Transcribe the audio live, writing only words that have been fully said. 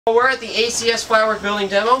We're at the ACS firework building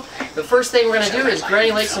demo. The first thing we're going to do is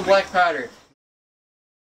granulate some black powder.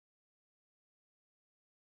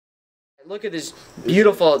 Look at this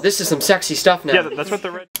beautiful, this is some sexy stuff now. Yeah, that's what the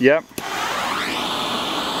red... Yep.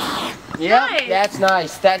 Yep, nice. That's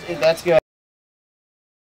nice. That's good.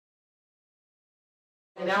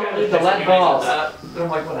 And now we need the lead balls. Don't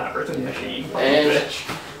like what happens when you actually eat. And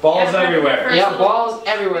balls everywhere. Yeah, balls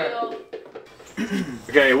everywhere.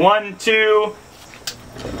 Okay, 1, 2...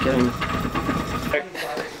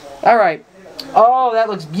 Alright. Oh, that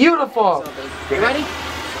looks beautiful. You ready?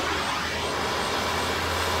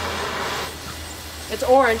 It's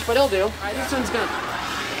orange, but it'll do. Alright, this one's good.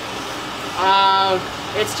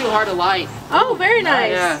 It's too hard to light. Oh, very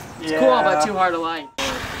nice. Yeah, it's cool, but too hard to light.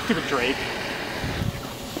 Stupid Drake.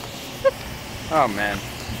 Oh man.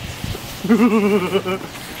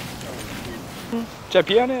 Should I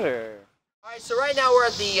pee on it or? Alright, so right now we're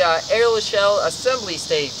at the aerial shell assembly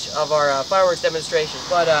stage of our fireworks demonstration.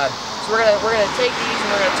 But so we're gonna take these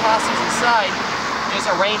and we're gonna toss these inside, just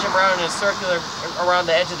arrange them around in a circular around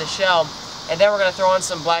the edge of the shell, and then we're gonna throw on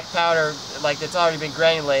some black powder like that's already been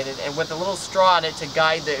granulated, and with a little straw in it to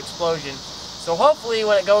guide the explosion. So hopefully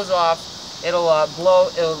when it goes off, it'll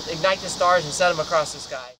it'll ignite the stars and set them across the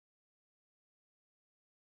sky.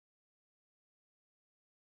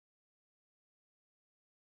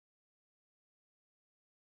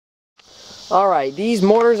 Alright, these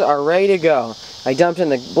mortars are ready to go. I dumped in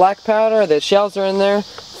the black powder, the shells are in there,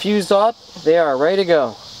 fused up, they are ready to go.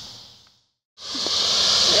 And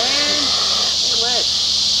lit.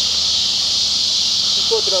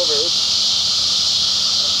 Just flip it over. Oops.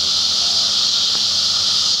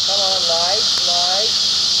 Come on, light.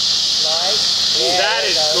 Yeah, that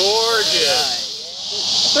is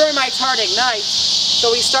gorgeous. Thermite's hard to ignite,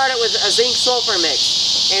 so we started with a zinc sulfur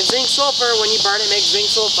mix. And zinc sulfur, when you burn it, makes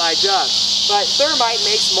zinc sulfide dust. But thermite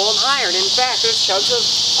makes molten iron. In fact, there's chunks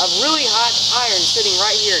of really hot iron sitting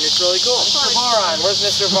right here, and it's really cool. Mr. Boron, where's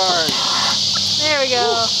Mr. Boron? There we go.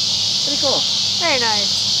 Ooh, pretty cool. Very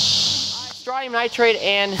nice. Strontium, nitrate,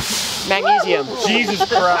 and magnesium. Jesus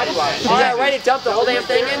Christ. Is that ready to dump the whole damn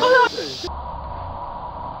thing in?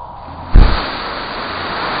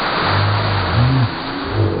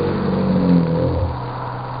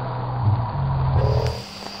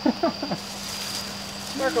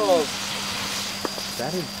 Sparkles.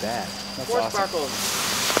 That is bad. That's More awesome. sparkles.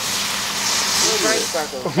 More bright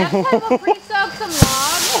sparkles. Next time we'll pre-soak some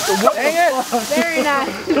logs. Dang it! Very nice.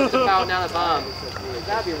 Oh, now the bomb.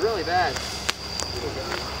 That'd be really bad.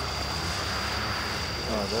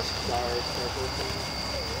 Oh, that's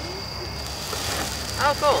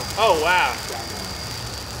Oh, cool. Oh, wow.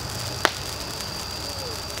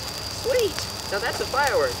 Sweet. Now that's a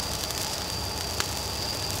firework.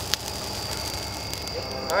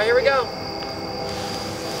 Alright, here we go.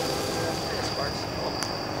 That sparks.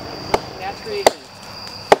 That's creation.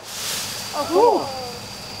 Oh, cool.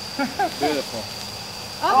 Beautiful.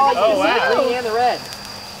 Oh, wow. The green and the red.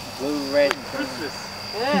 Blue, red, and Christmas.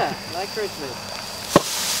 Yeah, like Christmas.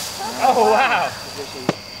 Oh, wow.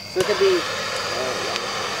 So it could be...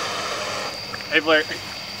 Hey, Blair.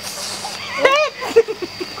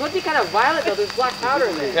 Could be kind of violet though, there's black powder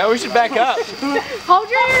in there. Yeah, we should back up. Hold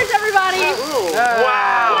your ears, everybody.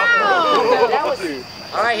 Wow. That was...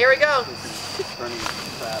 Alright, here we go.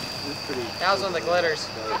 That was on the glitters.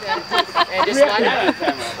 And just slide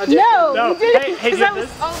it. No, No. you didn't. Hey, Because that was...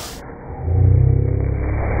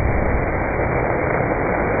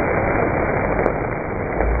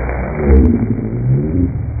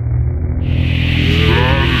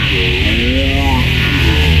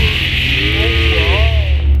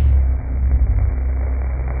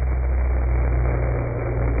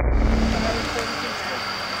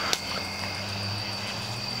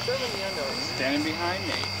 Standing behind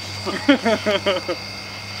me.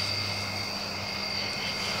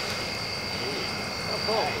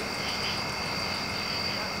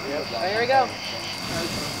 Yep. Here we go.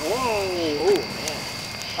 Whoa. Ooh, man.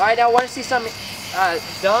 Alright, now want to see something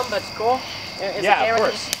dumb but cool? Is Yeah, the camera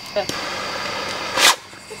of course.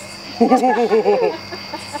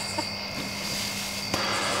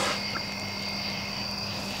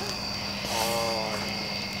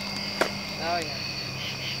 Oh, yeah.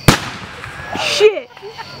 Shit.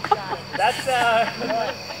 That's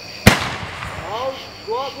Oh,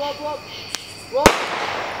 blow.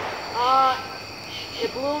 It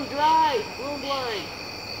bloomed dry. Bloom blind.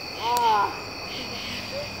 Ah.